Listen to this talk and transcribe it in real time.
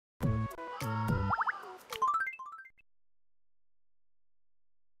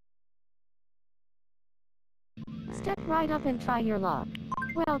right up and try your luck.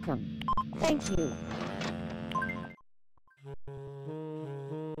 Welcome. Thank you.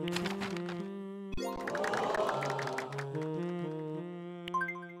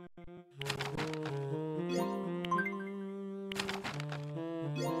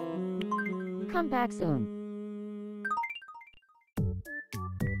 Come back soon.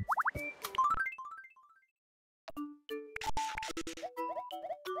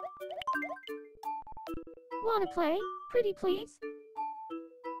 Wanna play? Pretty please?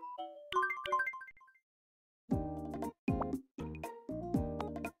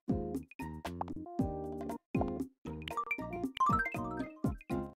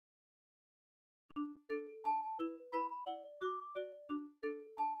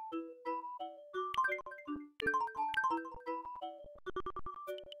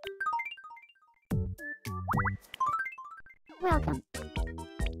 Welcome.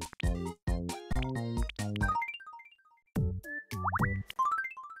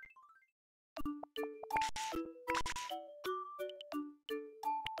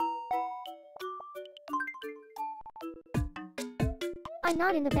 I'm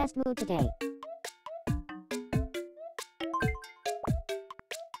not in the best mood today.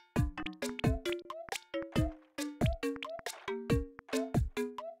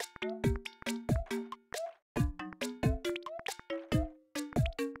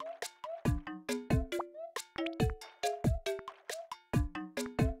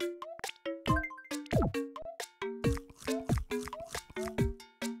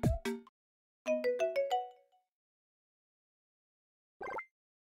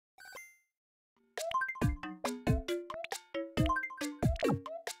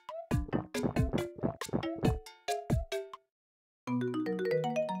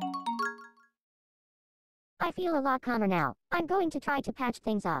 I feel a lot calmer now. I'm going to try to patch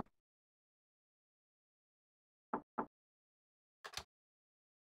things up.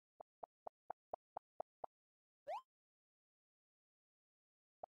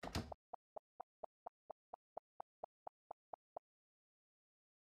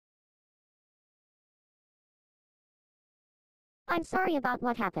 I'm sorry about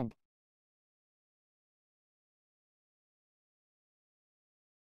what happened.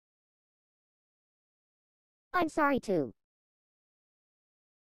 I'm sorry too.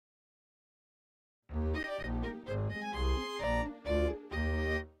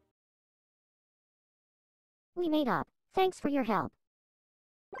 We made up. Thanks for your help.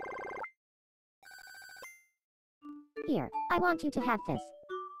 Here, I want you to have this.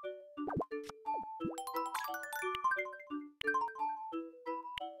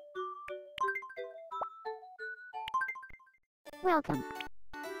 Welcome.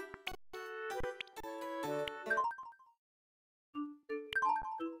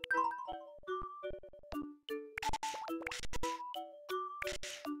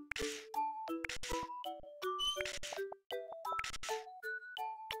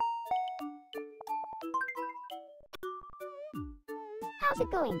 How's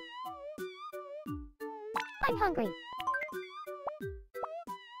it going? I'm hungry.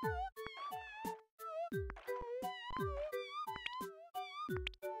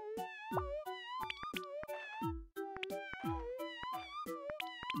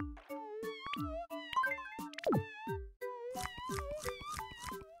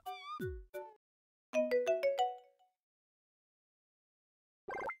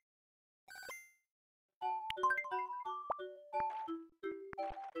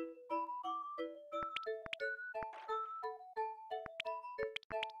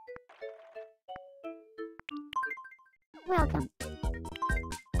 Welcome.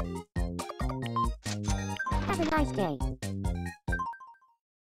 Have a nice day.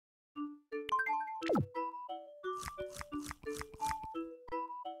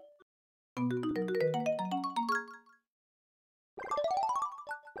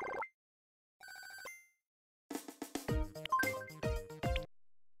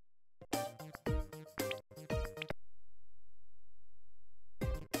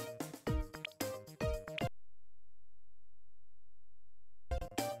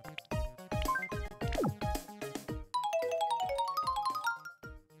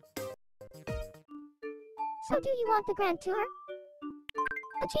 So do you want the grand tour?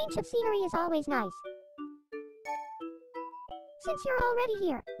 A change of scenery is always nice. Since you're already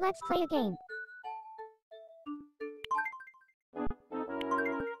here, let's play a game.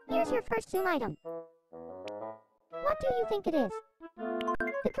 Here's your first Zoom item. What do you think it is?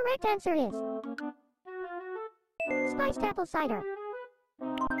 The correct answer is spiced apple cider.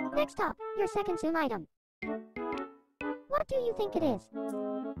 Next up, your second Zoom item. What do you think it is?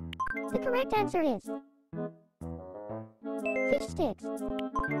 The correct answer is Fish sticks.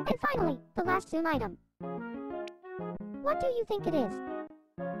 And finally, the last Zoom item. What do you think it is?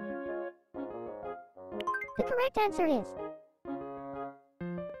 The correct answer is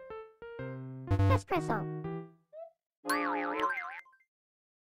espresso.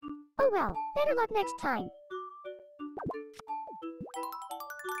 Oh well, better luck next time.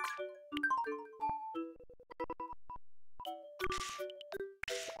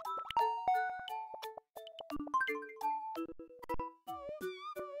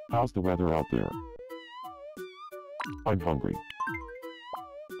 How's the weather out there? I'm hungry.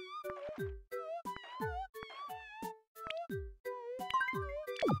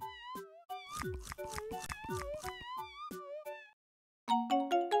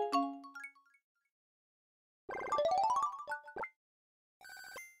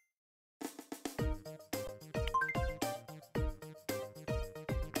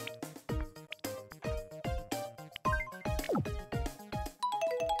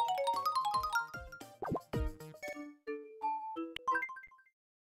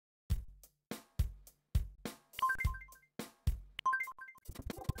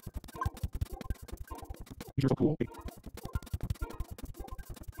 You're so cool.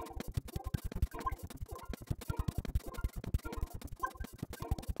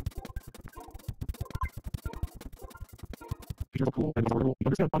 You're so cool and adorable. You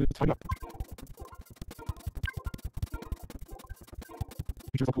understand how to tidy up.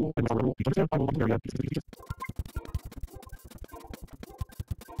 You're so cool and adorable. You understand I will love you, Marianne.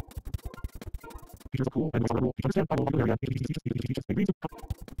 You're so cool and adorable. You understand I will love you, Marianne.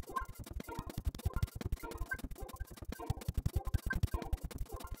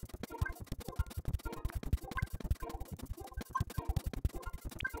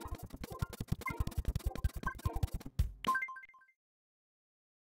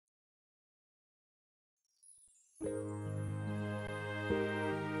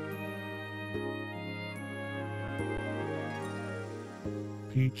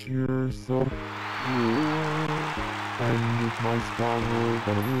 Peach, you're so cool, and with my star we're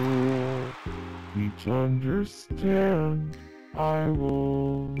gonna rule. Peach, understand, I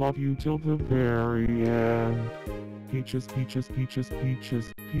will love you till the very end. Peaches, peaches, peaches,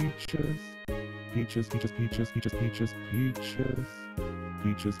 peaches, peaches. Peaches, peaches, peaches, peaches, peaches, peaches.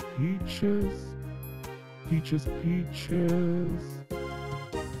 Peaches, peaches. Peaches, peaches.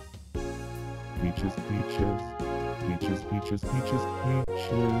 Peaches, peaches. Peaches, peaches, peaches,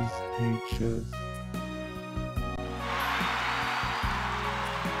 peaches, peaches.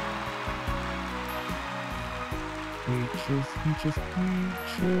 Peaches, peaches,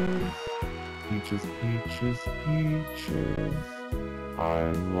 peaches. Peaches, peaches, peaches.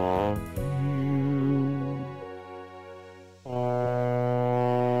 I love you.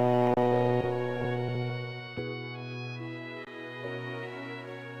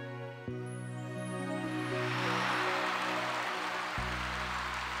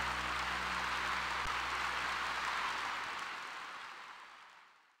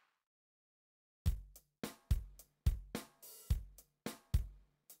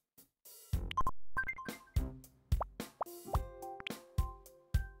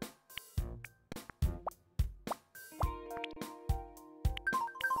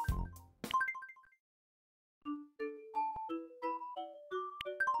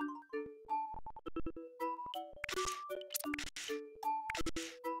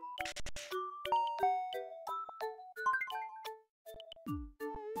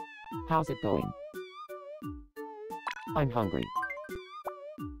 How's it going? I'm hungry.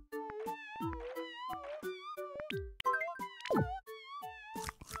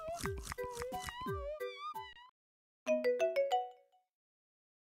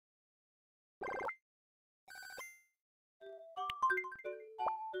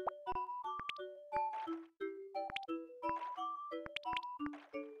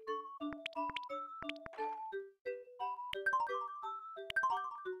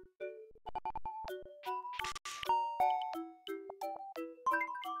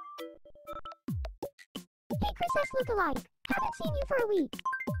 Hey Princess Lookalike, haven't seen you for a week.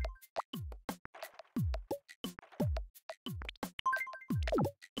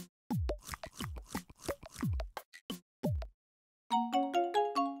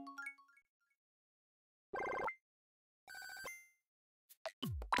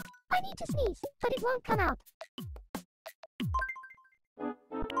 I need to sneeze, but it won't come out.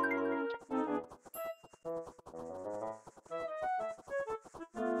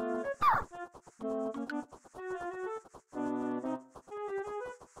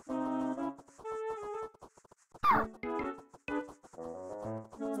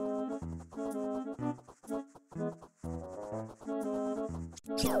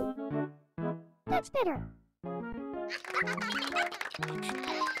 Achoo! That's better.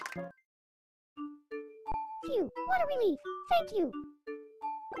 Phew, what a relief. Thank you.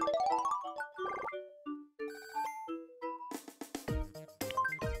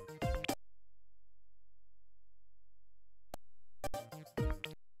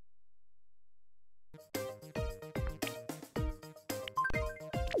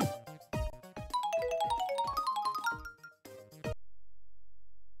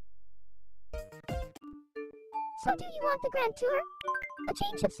 So do you want the grand tour? A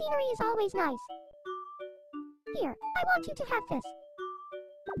change of scenery is always nice. Here, I want you to have this.